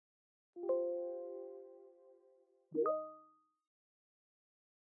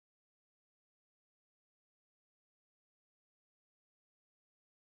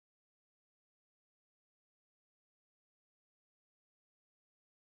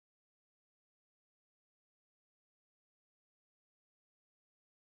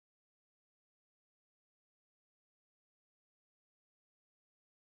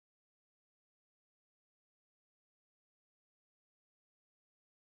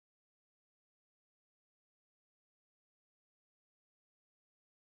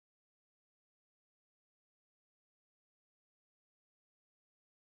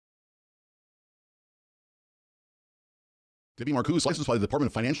Debbie Marcoux is licensed by the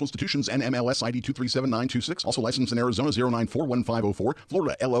Department of Financial Institutions and MLS ID 237926. Also licensed in Arizona 0941504,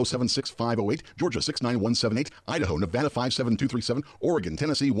 Florida LO 76508, Georgia 69178, Idaho, Nevada 57237, Oregon,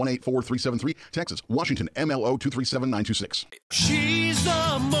 Tennessee 184373, Texas, Washington MLO 237926. She's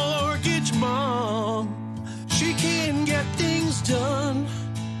the mortgage mom. She can get things done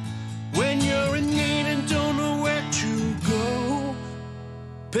when you're in need and don't know where to go.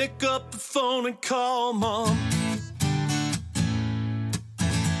 Pick up the phone and call mom.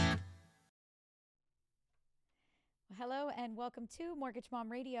 Hello and welcome to Mortgage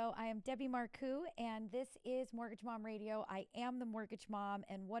Mom Radio. I am Debbie Marcoux and this is Mortgage Mom Radio. I am the Mortgage Mom,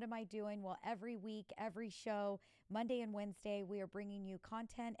 and what am I doing? Well, every week, every show, Monday and Wednesday, we are bringing you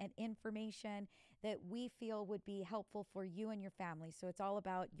content and information that we feel would be helpful for you and your family. So it's all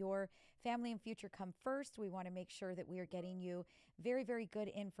about your family and future come first. We want to make sure that we are getting you very, very good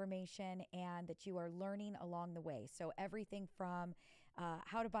information and that you are learning along the way. So everything from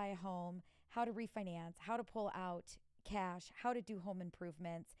how to buy a home, how to refinance, how to pull out cash, how to do home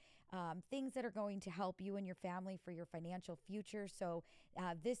improvements, things that are going to help you and your family for your financial future. So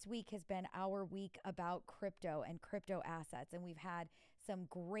this week has been our week about crypto and crypto assets, and we've had some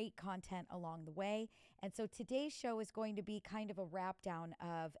great content along the way. And so today's show is going to be kind of a wrap down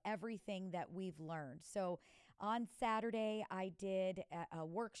of everything that we've learned. So on Saturday, I did a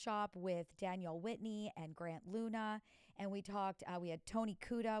workshop with Danielle Whitney and Grant Luna, and we talked, we had Tony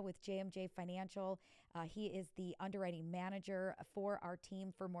Kuda with JMJ Financial. He is the underwriting manager for our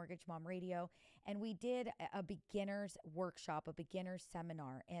team for Mortgage Mom Radio. And we did a beginner's workshop, a beginner's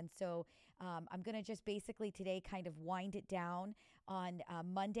seminar. And so I'm going to just basically today kind of wind it down. On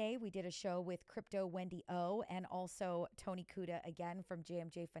Monday, we did a show with Crypto Wendy O and also Tony Kuda again from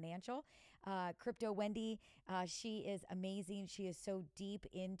JMJ Financial. Crypto Wendy, she is amazing. She is so deep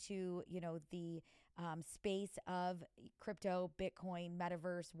into, the space of crypto, Bitcoin,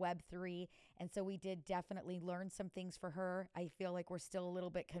 metaverse, Web3. And so we did definitely learn some things for her. I feel like we're still a little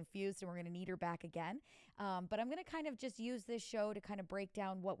bit confused and we're going to need her back again. But I'm going to kind of just use this show to kind of break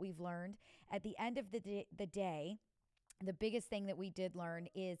down what we've learned. At the end of the day, the biggest thing that we did learn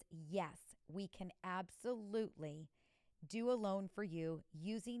is, yes, we can absolutely do a loan for you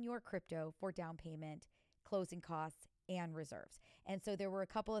using your crypto for down payment, closing costs, and reserves. And so there were a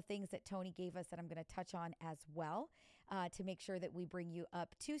couple of things that Tony gave us that I'm going to touch on as well to make sure that we bring you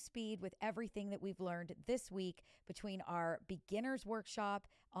up to speed with everything that we've learned this week between our beginners workshop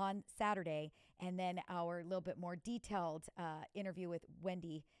on Saturday and then our little bit more detailed interview with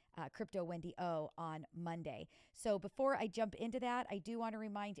Wendy, Crypto Wendy O on Monday. So before I jump into that, I do want to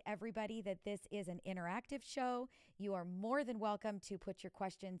remind everybody that this is an interactive show. You are more than welcome to put your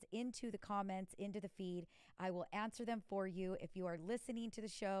questions into the comments, into the feed. I will answer them for you. If you are listening to the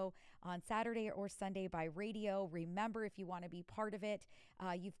show on Saturday or Sunday by radio, remember, if you want to be part of it,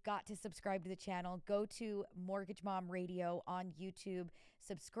 you've got to subscribe to the channel. Go to Mortgage Mom Radio on YouTube,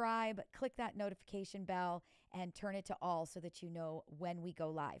 subscribe, click that notification bell, and turn it to all so that you know when we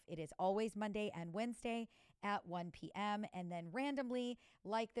go live. It is always Monday and Wednesday at 1 p.m. And then randomly,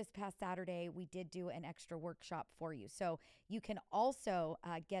 like this past Saturday, we did do an extra workshop for you. So you can also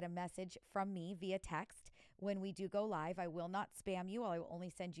get a message from me via text when we do go live. I will not spam you. I will only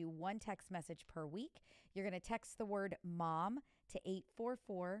send you one text message per week. You're going to text the word MOM to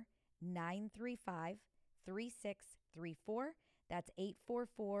 844-935-3634. That's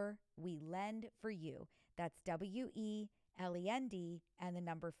 844 We Lend for You. That's WELEND and the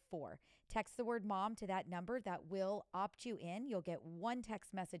number 4. Text the word MOM to that number. That will opt you in. You'll get one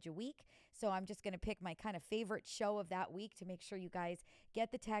text message a week. So I'm just going to pick my kind of favorite show of that week to make sure you guys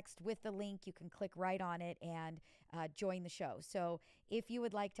get the text with the link. You can click right on it and join the show. So if you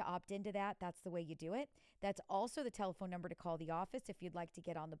would like to opt into that, that's the way you do it. That's also the telephone number to call the office if you'd like to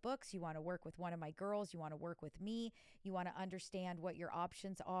get on the books. You want to work with one of my girls. You want to work with me. You want to understand what your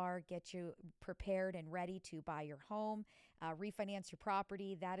options are, get you prepared and ready to buy your home, refinance your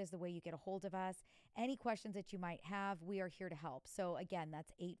property. That is the way you get a hold of us. Any questions that you might have, we are here to help. So again,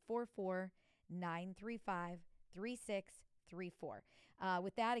 that's 844-935-3634.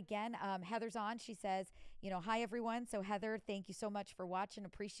 With that, again, Heather's on. She says, hi, everyone. So Heather, thank you so much for watching.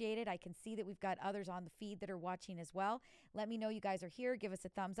 Appreciate it. I can see that we've got others on the feed that are watching as well. Let me know you guys are here. Give us a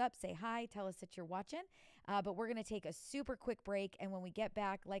thumbs up. Say hi. Tell us that you're watching. But we're going to take a super quick break. And when we get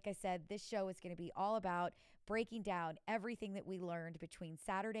back, like I said, this show is going to be all about breaking down everything that we learned between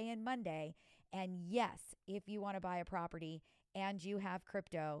Saturday and Monday. And yes, if you want to buy a property and you have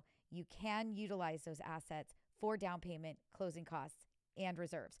crypto, you can utilize those assets for down payment, closing costs, and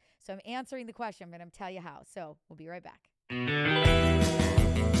reserves. So I'm answering the question. I'm going to tell you how. So we'll be right back.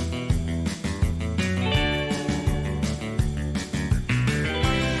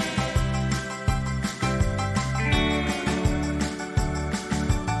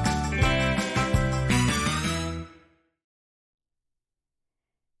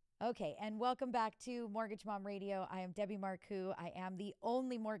 Okay, and welcome back to Mortgage Mom Radio. I am Debbie Marcoux. I am the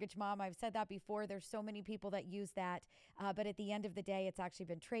only mortgage mom. I've said that before. There's so many people that use that, but at the end of the day, it's actually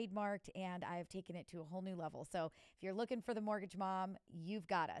been trademarked, and I have taken it to a whole new level. So if you're looking for the mortgage mom, you've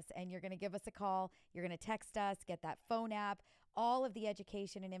got us, and you're going to give us a call. You're going to text us, get that phone app. All of the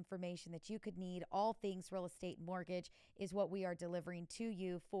education and information that you could need, all things real estate and mortgage, is what we are delivering to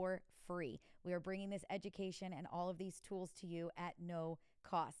you for free. We are bringing this education and all of these tools to you at no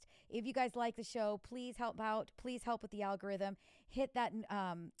cost. If you guys like the show, please help out. Please help with the algorithm. Hit that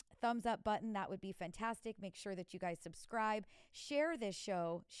thumbs up button. That would be fantastic. Make sure that you guys subscribe. Share this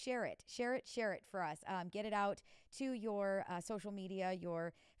show. Share it for us. Get it out to your social media,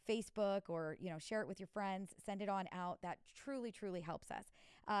 your Facebook, or share it with your friends. Send it on out. That truly helps us.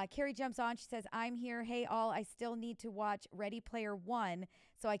 Carrie jumps on. She says, I'm here. Hey all, I still need to watch Ready Player One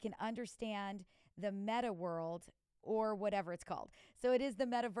so I can understand the meta world, or whatever it's called. So it is the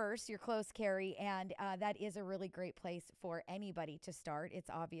metaverse. You're close, Carrie, and that is a really great place for anybody to start. It's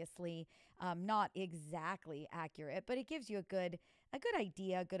obviously not exactly accurate, but it gives you a good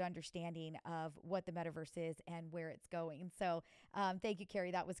idea, a good understanding of what the metaverse is and where it's going. So thank you,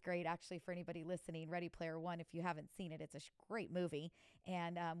 Carrie. That was great. Actually, for anybody listening, Ready Player One, if you haven't seen it, it's a great movie,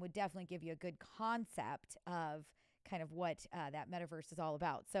 and would definitely give you a good concept of kind of what that metaverse is all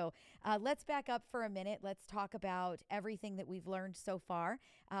about. So let's back up for a minute. Let's talk about everything that we've learned so far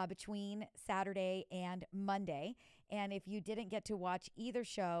between Saturday and Monday. And if you didn't get to watch either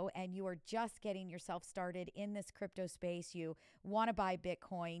show and you are just getting yourself started in this crypto space, you want to buy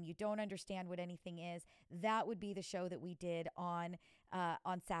Bitcoin, you don't understand what anything is, that would be the show that we did on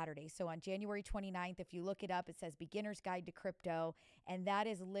Saturday. So on January 29th, if you look it up, it says Beginner's Guide to Crypto. And that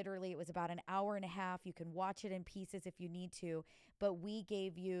is literally, it was about an hour and a half. You can watch it in pieces if you need to. But we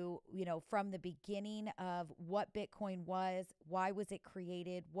gave you, from the beginning of what Bitcoin was, why was it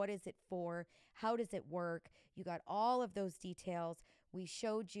created, what is it for, how does it work? You got all of those details. We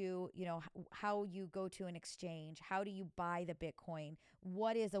showed you, how you go to an exchange. How do you buy the Bitcoin?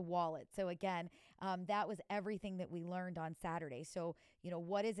 What is a wallet? So again, that was everything that we learned on Saturday. So,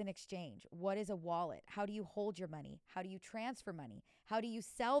 what is an exchange? What is a wallet? How do you hold your money? How do you transfer money? How do you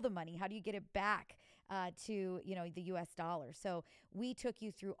sell the money? How do you get it back to, the US dollar? So we took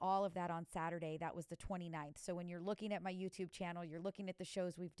you through all of that on Saturday. That was the 29th. So when you're looking at my YouTube channel, you're looking at the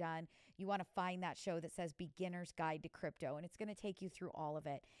shows we've done, you want to find that show that says Beginner's Guide to Crypto, and it's going to take you through all of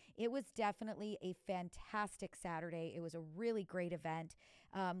it. It was definitely a fantastic Saturday. It was a really great event.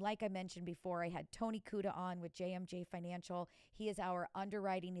 Like I mentioned before, I had Tony Kuda on with JMJ Financial. He is our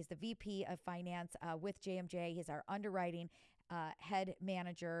underwriting. He's the VP of Finance with JMJ. He's our underwriting head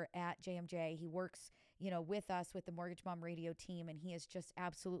manager at JMJ. He works, with us, with the Mortgage Mom Radio team, and he is just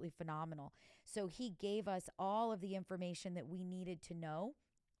absolutely phenomenal. So he gave us all of the information that we needed to know,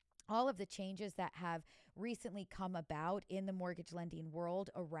 all of the changes that have recently come about in the mortgage lending world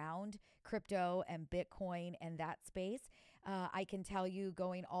around crypto and Bitcoin and that space. I can tell you,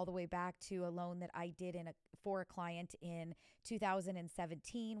 going all the way back to a loan that I did for a client in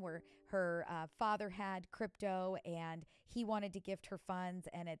 2017, where her father had crypto and he wanted to gift her funds.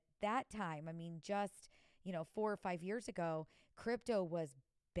 And at that time, just 4 or 5 years ago, crypto was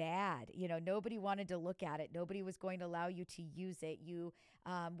bad. Nobody wanted to look at it. Nobody was going to allow you to use it.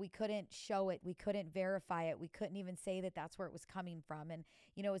 We couldn't show it. We couldn't verify it. We couldn't even say that that's where it was coming from. And,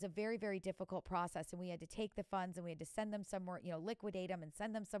 it was a very, very difficult process. And we had to take the funds and we had to send them somewhere, liquidate them and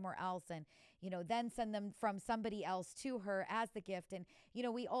send them somewhere else. And, then send them from somebody else to her as the gift. And,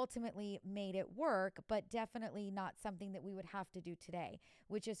 we ultimately made it work, but definitely not something that we would have to do today,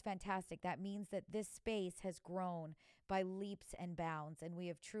 which is fantastic. That means that this space has grown by leaps and bounds. And we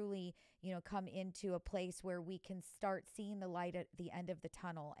have truly, come into a place where we can start seeing the light at the end of the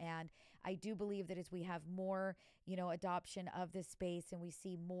tunnel. And I do believe that as we have more, adoption of this space and we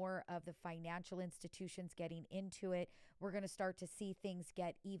see more of the financial institutions getting into it, we're going to start to see things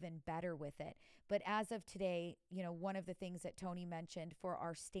get even better with it. But as of today, one of the things that Tony mentioned for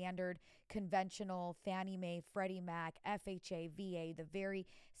our standard conventional Fannie Mae, Freddie Mac, FHA, VA, the very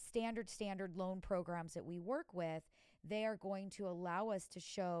standard loan programs that we work with, they are going to allow us to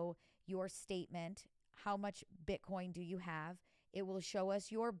show your statement. How much Bitcoin do you have? It will show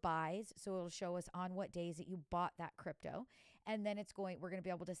us your buys. So it'll show us on what days that you bought that crypto. And then we're going to be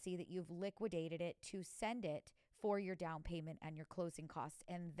able to see that you've liquidated it to send it for your down payment and your closing costs.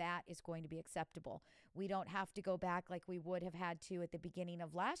 And that is going to be acceptable. We don't have to go back like we would have had to at the beginning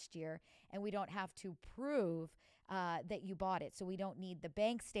of last year. And we don't have to prove that you bought it. So we don't need the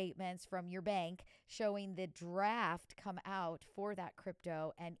bank statements from your bank showing the draft come out for that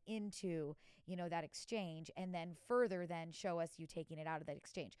crypto and into, that exchange, and then further then show us you taking it out of that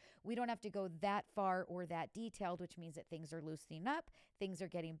exchange. We don't have to go that far or that detailed, which means that things are loosening up, things are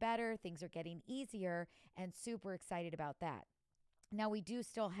getting better, things are getting easier, and super excited about that. Now, we do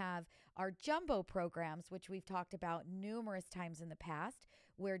still have our jumbo programs, which we've talked about numerous times in the past,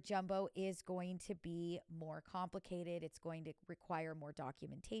 where jumbo is going to be more complicated. It's going to require more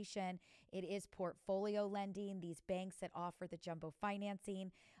documentation. It is portfolio lending. These banks that offer the jumbo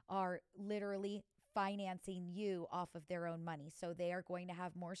financing are literally financing you off of their own money. So they are going to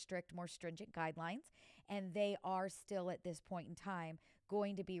have more strict, more stringent guidelines. And they are still at this point in time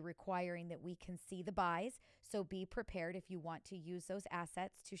going to be requiring that we can see the buys. So be prepared if you want to use those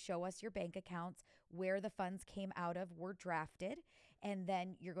assets to show us your bank accounts, where the funds came out of, were drafted, and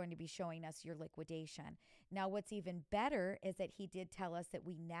then you're going to be showing us your liquidation. Now, what's even better is that he did tell us that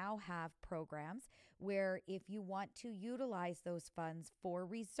we now have programs where if you want to utilize those funds for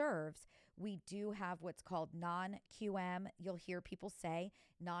reserves, we do have what's called non-QM. You'll hear people say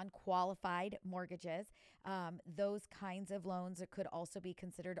non-qualified mortgages. Those kinds of loans that could also be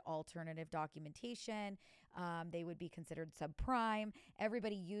considered alternative documentation. They would be considered subprime.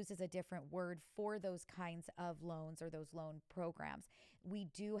 Everybody uses a different word for those kinds of loans or those loan programs. We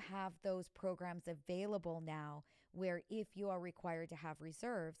do have those programs available now where if you are required to have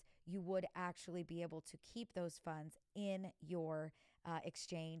reserves, you would actually be able to keep those funds in your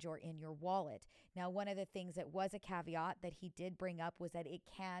exchange or in your wallet. Now, one of the things that was a caveat that he did bring up was that it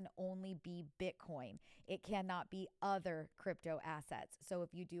can only be Bitcoin. It cannot be other crypto assets. So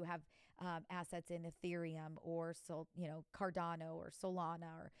if you do have assets in Ethereum or Cardano or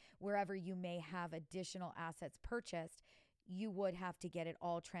Solana or wherever you may have additional assets purchased, you would have to get it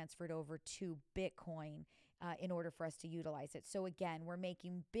all transferred over to Bitcoin in order for us to utilize it. So again, we're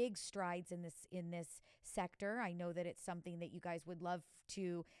making big strides in this sector. I know that it's something that you guys would love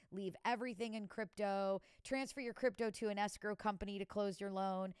to leave everything in crypto, transfer your crypto to an escrow company to close your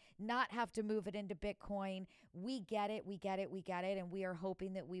loan, not have to move it into Bitcoin. We get it. And we are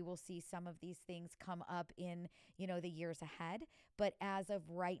hoping that we will see some of these things come up in, the years ahead. But as of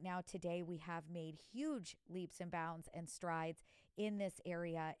right now, today, we have made huge leaps and bounds and strides in this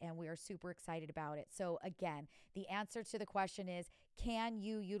area, and we are super excited about it. So again, the answer to the question is, can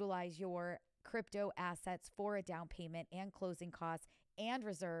you utilize your crypto assets for a down payment and closing costs and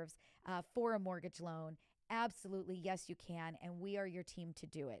reserves for a mortgage loan? Absolutely, yes, you can, and we are your team to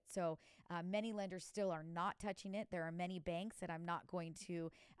do it. So many lenders still are not touching it. There are many banks, and I'm not going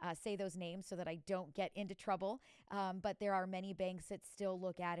to say those names so that I don't get into trouble, but there are many banks that still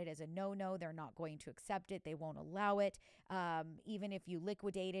look at it as a no-no. They're not going to accept it. They won't allow it. Even if you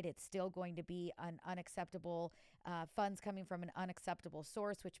liquidate it, it's still going to be an unacceptable funds coming from an unacceptable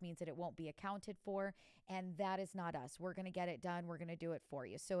source, which means that it won't be accounted for, and that is not us. We're going to get it done. We're going to do it for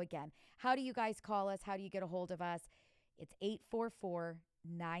you. So again, how do you guys call us? How do you get a hold of us? It's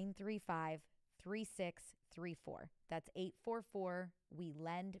 844-935-3634. That's 844 We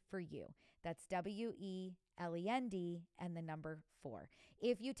Lend for You. That's WELEND and the number 4.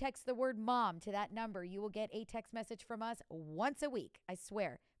 If you text the word mom to that number, you will get a text message from us once a week. I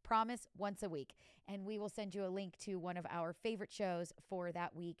swear. Promise, once a week. And we will send you a link to one of our favorite shows for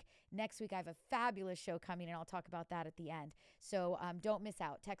that week. Next week, I have a fabulous show coming, and I'll talk about that at the end. So don't miss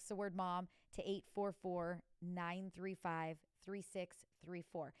out. Text the word mom to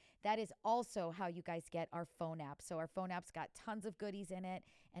 844-935-3634. That is also how you guys get our phone app. So our phone app's got tons of goodies in it,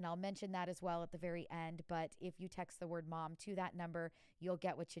 and I'll mention that as well at the very end. But if you text the word mom to that number, you'll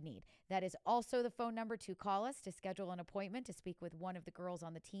get what you need. That is also the phone number to call us to schedule an appointment to speak with one of the girls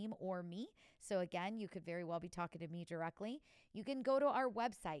on the team or me. So again, you could very well be talking to me directly. You can go to our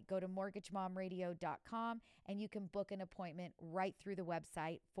website, go to mortgagemomradio.com, and you can book an appointment right through the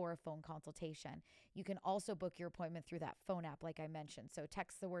website for a phone consultation. You can also book your appointment through that phone app, like I mentioned. So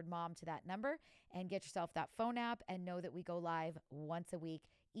text the word mom to that number and get yourself that phone app, and know that we go live once a week.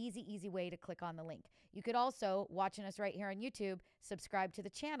 Easy way to click on the link. You could also, watching us right here on YouTube, subscribe to the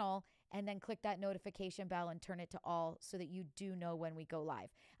channel and then click that notification bell and turn it to all so that you do know when we go live.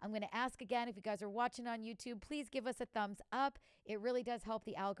 I'm going to ask again, if you guys are watching on YouTube, please give us a thumbs up. It really does help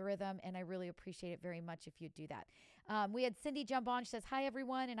the algorithm, and I really appreciate it very much if you do that. We had Cindy jump on. She says, hi,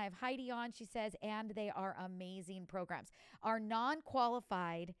 everyone. And I have Heidi on. She says, and they are amazing programs. Our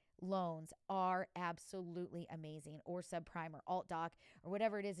non-qualified loans are absolutely amazing, or subprime or alt doc or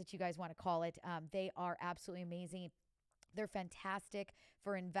whatever it is that you guys want to call it. They are absolutely amazing. They're fantastic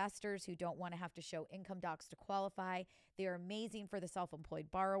for investors who don't want to have to show income docs to qualify. They're amazing for the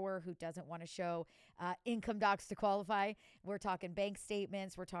self-employed borrower who doesn't want to show income docs to qualify. We're talking bank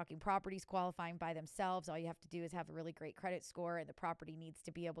statements. We're talking properties qualifying by themselves. All you have to do is have a really great credit score, and the property needs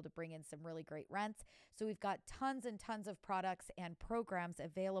to be able to bring in some really great rents. So we've got tons and tons of products and programs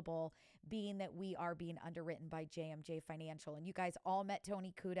available, being that we are being underwritten by JMJ Financial. And you guys all met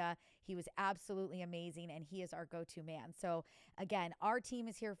Tony Kuda. He was absolutely amazing, and he is our go-to man. So again, our team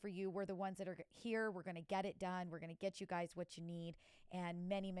is here for you. We're the ones that are here. We're going to get it done. We're going to get you guys what you need. And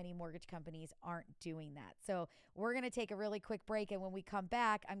many, many mortgage companies aren't doing that. So we're going to take a really quick break. And when we come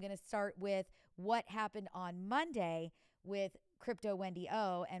back, I'm going to start with what happened on Monday with Crypto Wendy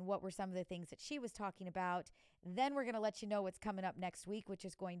O and what were some of the things that she was talking about. Then we're going to let you know what's coming up next week, which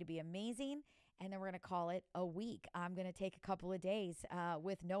is going to be amazing. And then we're going to call it a week. I'm going to take a couple of days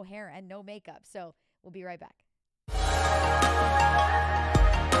with no hair and no makeup. So we'll be right back.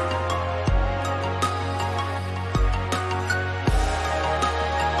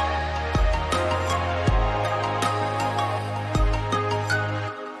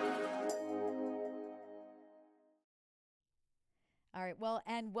 All right. Well,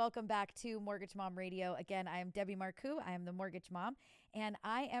 and welcome back to Mortgage Mom Radio. Again, I am Debbie Marcoux. I am the Mortgage Mom, and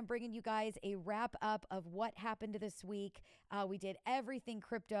I am bringing you guys a wrap up of what happened this week. We did everything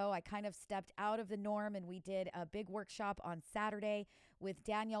crypto. I kind of stepped out of the norm, and we did a big workshop on Saturday with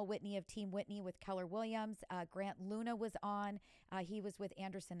Danielle Whitney of Team Whitney with Keller Williams. Grant Luna was on. He was with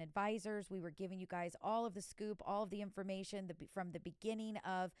Anderson Advisors. We were giving you guys all of the scoop, all of the information from the beginning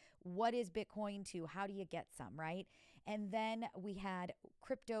of what is Bitcoin to how do you get some, right? And then we had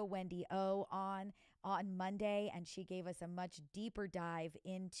Crypto Wendy O on Monday, and she gave us a much deeper dive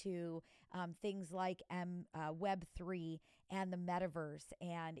into things like Web3 and the metaverse.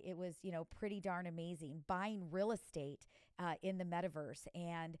 And it was, pretty darn amazing. Buying real estate in the metaverse,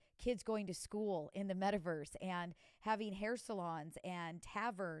 and kids going to school in the metaverse, and having hair salons and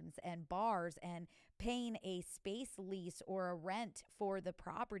taverns and bars, and paying a space lease or a rent for the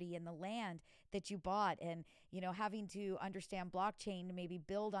property and the land that you bought, and having to understand blockchain to maybe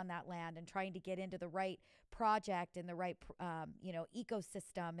build on that land, and trying to get into the right project and the right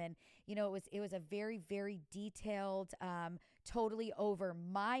ecosystem. And it was a very, very detailed, totally over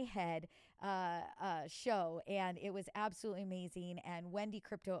my head show, and it was absolutely amazing. And Wendy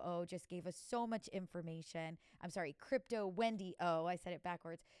Crypto O just gave us so much information. I'm sorry, Crypto Wendy O. I said it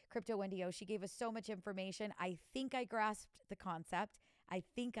backwards. Crypto Wendy O. She gave us so much information. I think I grasped the concept. I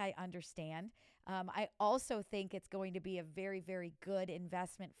think I understand. I also think it's going to be a very, very good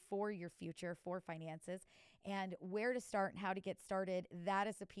investment for your future, for finances. And where to start and how to get started, that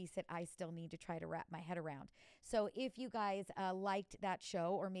is the piece that I still need to try to wrap my head around. So if you guys liked that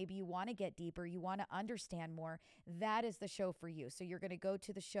show, or maybe you want to get deeper, you want to understand more, that is the show for you. So you're going to go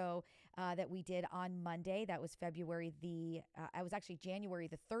to the show that we did on Monday. That was January the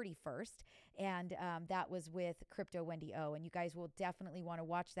 31st. And that was with Crypto Wendy O. And you guys will definitely want to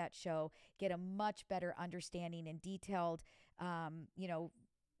watch that show, get a much better understanding and detailed,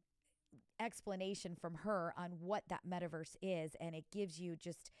 explanation from her on what that metaverse is. And it gives you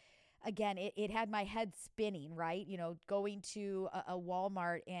just, again, it had my head spinning, right? Going to a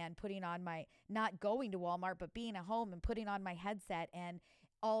Walmart and putting on not going to Walmart, but being at home and putting on my headset, and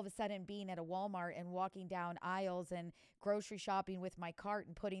all of a sudden being at a Walmart and walking down aisles and grocery shopping with my cart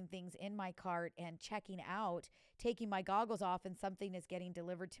and putting things in my cart and checking out, taking my goggles off, and something is getting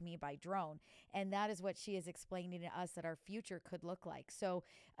delivered to me by drone. And that is what she is explaining to us that our future could look like. So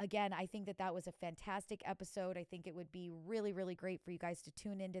again, I think that was a fantastic episode. I think it would be really, really great for you guys to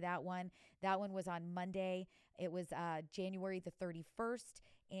tune into that one. That one was on Monday. It was January the 31st.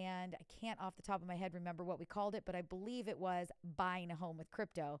 And I can't off the top of my head remember what we called it, but I believe it was Buying a Home with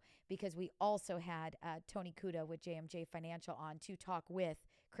Crypto, because we also had Tony Kuda with JMJ Financial on to talk with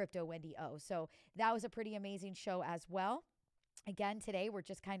Crypto Wendy O. So that was a pretty amazing show as well. Again, today we're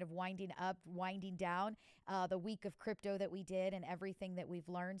just kind of winding down the week of crypto that we did and everything that we've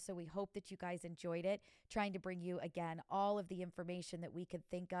learned. So we hope that you guys enjoyed it, trying to bring you, again, all of the information that we could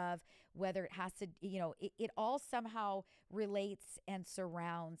think of, whether it has to, it all somehow relates and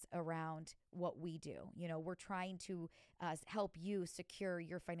surrounds around what we do. We're trying to help you secure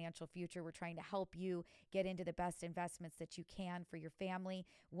your financial future. We're trying to help you get into the best investments that you can for your family.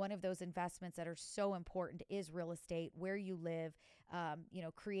 One of those investments that are so important is real estate, where you live,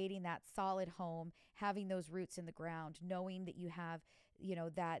 creating that solid home, having those roots in the ground, knowing that you have,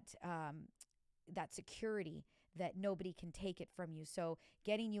 that security that nobody can take it from you. So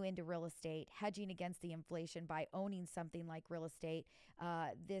getting you into real estate, hedging against the inflation by owning something like real estate.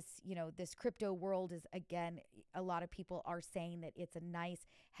 This crypto world is, again, a lot of people are saying that it's a nice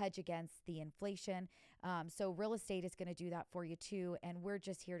hedge against the inflation. So real estate is going to do that for you too. And we're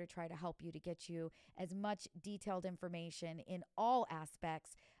just here to try to help you, to get you as much detailed information in all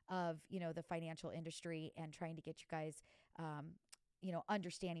aspects of, the financial industry, and trying to get you guys,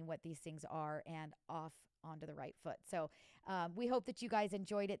 understanding what these things are and off onto the right foot. So we hope that you guys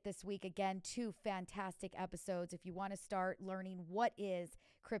enjoyed it this week. Again, 2 fantastic episodes. If you want to start learning what is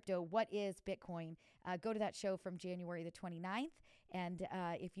crypto, what is Bitcoin, go to that show from January the 29th. And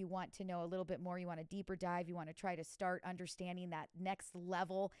if you want to know a little bit more, you want a deeper dive, you want to try to start understanding that next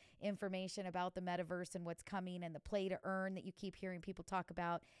level information about the metaverse and what's coming and the play to earn that you keep hearing people talk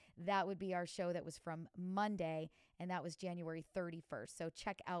about, that would be our show that was from Monday, and that was January 31st. So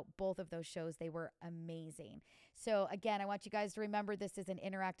check out both of those shows. They were amazing. So again, I want you guys to remember, this is an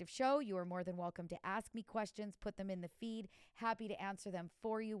interactive show. You are more than welcome to ask me questions, put them in the feed. Happy to answer them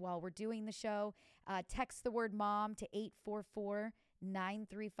for you while we're doing the show. Text the word MOM to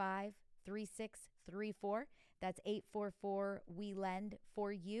 844-935-3634. That's 844-WE-LEND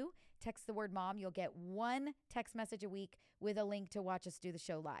for you. Text the word MOM. You'll get 1 text message a week with a link to watch us do the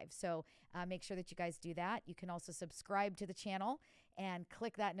show live. So make sure that you guys do that. You can also subscribe to the channel and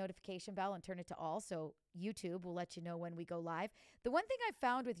click that notification bell and turn it to all. So YouTube will let you know when we go live. The one thing I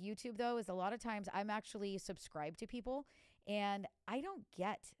found with YouTube, though, is a lot of times I'm actually subscribed to people and I don't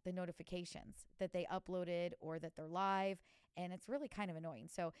get the notifications that they uploaded or that they're live. And it's really kind of annoying.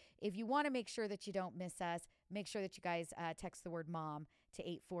 So if you want to make sure that you don't miss us, make sure that you guys text the word MOM to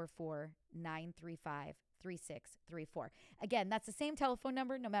 844-935-3634. Again, that's the same telephone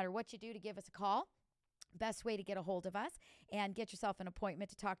number, no matter what you do, to give us a call. Best way to get a hold of us and get yourself an appointment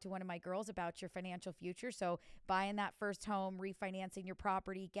to talk to one of my girls about your financial future. So buying that first home, refinancing your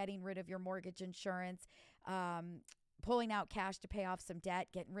property, getting rid of your mortgage insurance, pulling out cash to pay off some debt,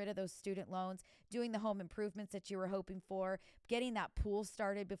 getting rid of those student loans, doing the home improvements that you were hoping for, getting that pool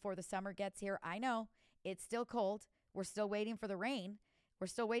started before the summer gets here. I know it's still cold. We're still waiting for the rain. We're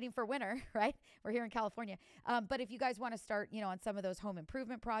still waiting for winter, right? We're here in California. But if you guys want to start, on some of those home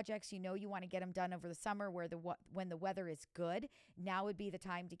improvement projects, you want to get them done over the summer when the weather is good, now would be the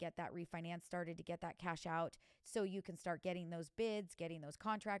time to get that refinance started, to get that cash out so you can start getting those bids, getting those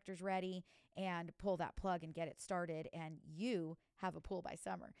contractors ready, and pull that plug and get it started, and you have a pool by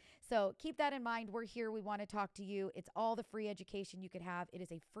summer. So keep that in mind. We're here. We want to talk to you. It's all the free education you could have. It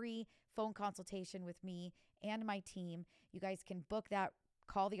is a free phone consultation with me and my team. You guys can book that.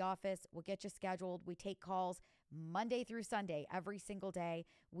 Call the office. We'll get you scheduled. We take calls Monday through Sunday, every single day.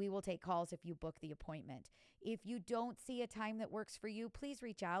 We will take calls if you book the appointment. If you don't see a time that works for you, please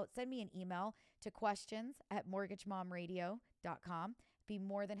reach out. Send me an email to questions@mortgagemomradio.com. Be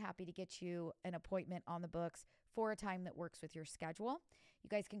more than happy to get you an appointment on the books for a time that works with your schedule. You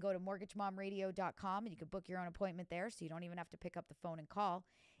guys can go to mortgagemomradio.com and you can book your own appointment there, so you don't even have to pick up the phone and call.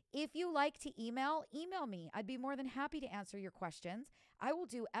 If you like to email me. I'd be more than happy to answer your questions. I will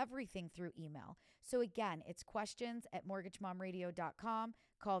do everything through email. So again, it's questions@mortgagemomradio.com.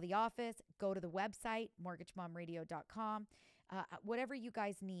 Call the office, go to the website, mortgagemomradio.com. Whatever you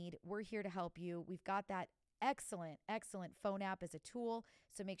guys need, we're here to help you. We've got that excellent phone app as a tool.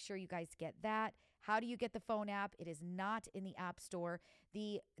 So make sure you guys get that. How do you get the phone app? It is not in the App Store.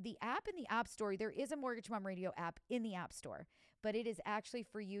 The app in the App Store, there is a Mortgage Mom Radio app in the App Store, but it is actually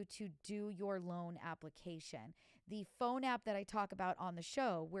for you to do your loan application. The phone app that I talk about on the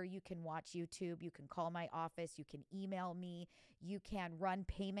show, where you can watch YouTube, you can call my office, you can email me, you can run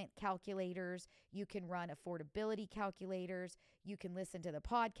payment calculators, you can run affordability calculators, you can listen to the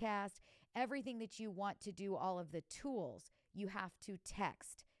podcast, everything that you want to do, all of the tools, you have to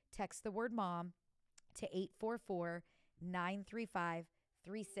text. Text the word MOM to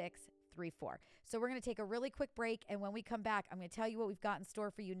 844-935-3634. So we're going to take a really quick break, and when we come back, I'm going to tell you what we've got in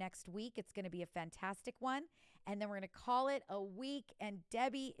store for you next week. It's going to be a fantastic one, and then we're going to call it a week, and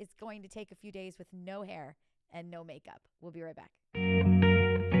Debbie is going to take a few days with no hair and no makeup. We'll be right back.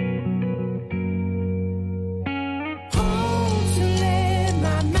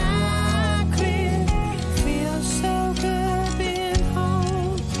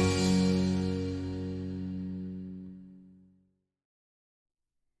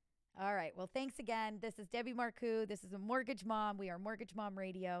 All right. Well, thanks again. This is Debbie Marcoux. This is a Mortgage Mom. We are Mortgage Mom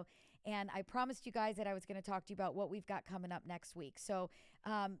Radio. And I promised you guys that I was going to talk to you about what we've got coming up next week. So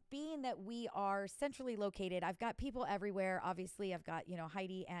being that we are centrally located, I've got people everywhere. Obviously, I've got,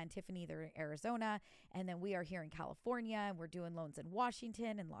 Heidi and Tiffany, they're in Arizona. And then we are here in California, and we're doing loans in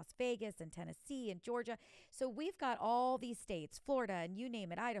Washington and Las Vegas and Tennessee and Georgia. So we've got all these states, Florida, and you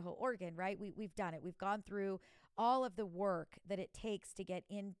name it, Idaho, Oregon, right? We've done it. We've gone through all of the work that it takes to get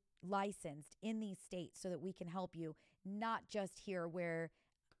in licensed in these states so that we can help you, not just here where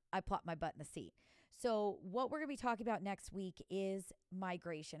I plop my butt in the seat. So what we're going to be talking about next week is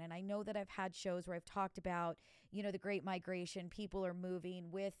migration. And I know that I've had shows where I've talked about, the great migration. People are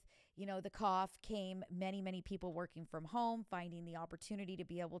moving with, the cough came many, many people working from home, finding the opportunity to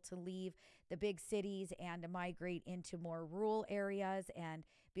be able to leave the big cities and to migrate into more rural areas and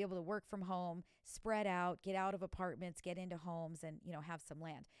be able to work from home, spread out, get out of apartments, get into homes, and, have some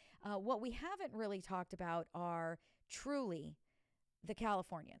land. What we haven't really talked about are truly the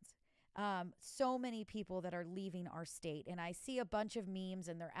Californians. So many people that are leaving our state, and I see a bunch of memes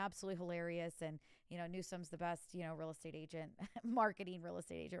and they're absolutely hilarious. And, Newsom's the best, real estate agent, marketing real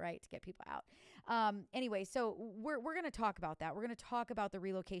estate agent, right? To get people out. Anyway, so we're going to talk about that. We're going to talk about the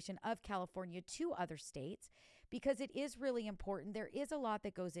relocation of California to other states, because it is really important. There is a lot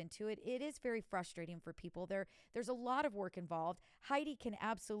that goes into it. It is very frustrating for people. There's a lot of work involved. Heidi can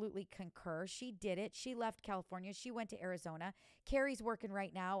absolutely concur. She did it. She left California. She went to Arizona. Carrie's working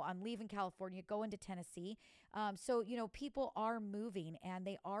right now on leaving California, going to Tennessee. So, people are moving and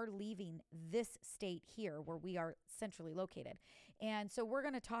they are leaving this state here where we are centrally located. And so we're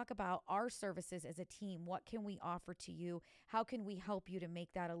going to talk about our services as a team. What can we offer to you? How can we help you to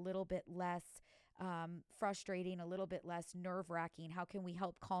make that a little bit less frustrating, a little bit less nerve-wracking? How can we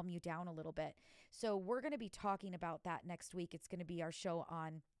help calm you down a little bit? So we're going to be talking about that next week. It's going to be our show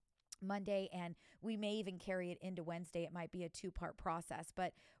on Monday, and we may even carry it into Wednesday. It might be a 2-part process,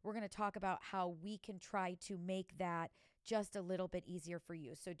 but we're going to talk about how we can try to make that just a little bit easier for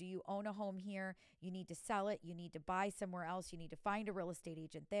you. So do you own a home here? You need to sell it. You need to buy somewhere else. You need to find a real estate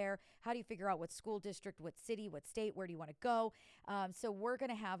agent there. How do you figure out what school district, what city, what state, where do you want to go? So we're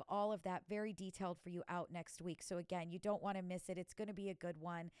going to have all of that very detailed for you out next week. So again, you don't want to miss it. It's going to be a good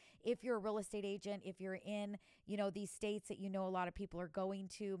one. If you're a real estate agent, if you're in, these states that a lot of people are going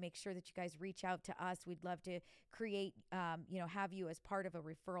to, make sure that you guys reach out to us. We'd love to create, have you as part of a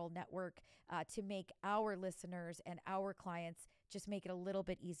referral network to make our listeners and our clients just make it a little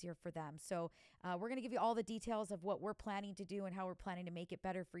bit easier for them. So we're going to give you all the details of what we're planning to do and how we're planning to make it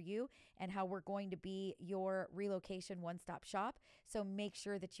better for you and how we're going to be your relocation one-stop shop. So make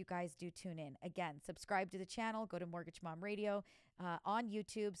sure that you guys do tune in. Again, subscribe to the channel, go to Mortgage Mom Radio on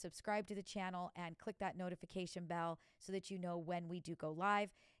YouTube, subscribe to the channel and click that notification bell so that you know when we do go live.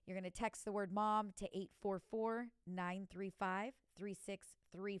 You're going to text the word mom to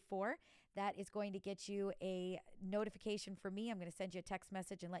 844-935-3634. That is going to get you a notification from me. I'm going to send you a text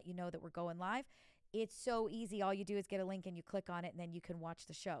message and let you know that we're going live. It's so easy. All you do is get a link and you click on it and then you can watch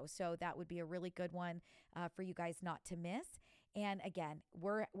the show. So that would be a really good one for you guys not to miss. And again,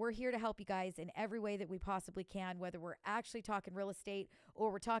 we're here to help you guys in every way that we possibly can, whether we're actually talking real estate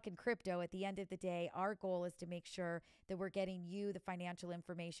or we're talking crypto. At the end of the day, our goal is to make sure that we're getting you the financial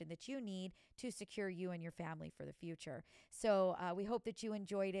information that you need to secure you and your family for the future. So we hope that you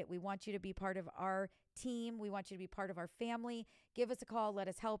enjoyed it. We want you to be part of our team. We want you to be part of our family. Give us a call. Let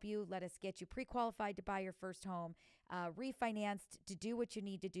us help you. Let us get you pre-qualified to buy your first home, refinanced to do what you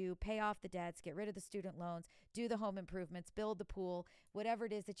need to do, pay off the debts, get rid of the student loans, do the home improvements, build the pool, whatever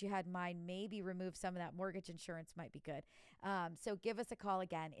it is that you had in mind. Maybe remove some of that mortgage insurance might be good. So give us a call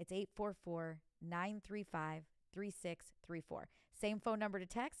again. It's 844-935-3634. Same phone number to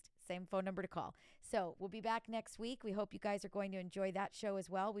text, same phone number to call. So we'll be back next week. We hope you guys are going to enjoy that show as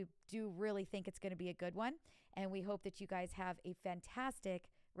well. We do really think it's going to be a good one. And we hope that you guys have a fantastic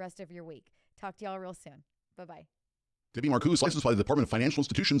rest of your week. Talk to y'all real soon. Bye-bye. Debbie Marcoux, licensed by the Department of Financial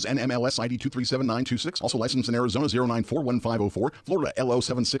Institutions and MLS ID 237926. Also licensed in Arizona 0941504, Florida LO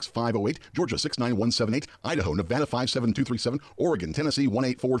 76508, Georgia 69178, Idaho, Nevada 57237, Oregon, Tennessee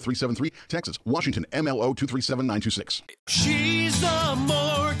 184373, Texas, Washington MLO 237926. She's the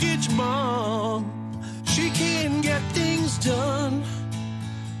mortgage mom. She can get things done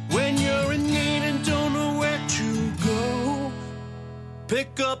when you're in need and don't know where to go.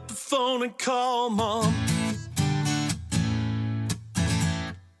 Pick up the phone and call mom.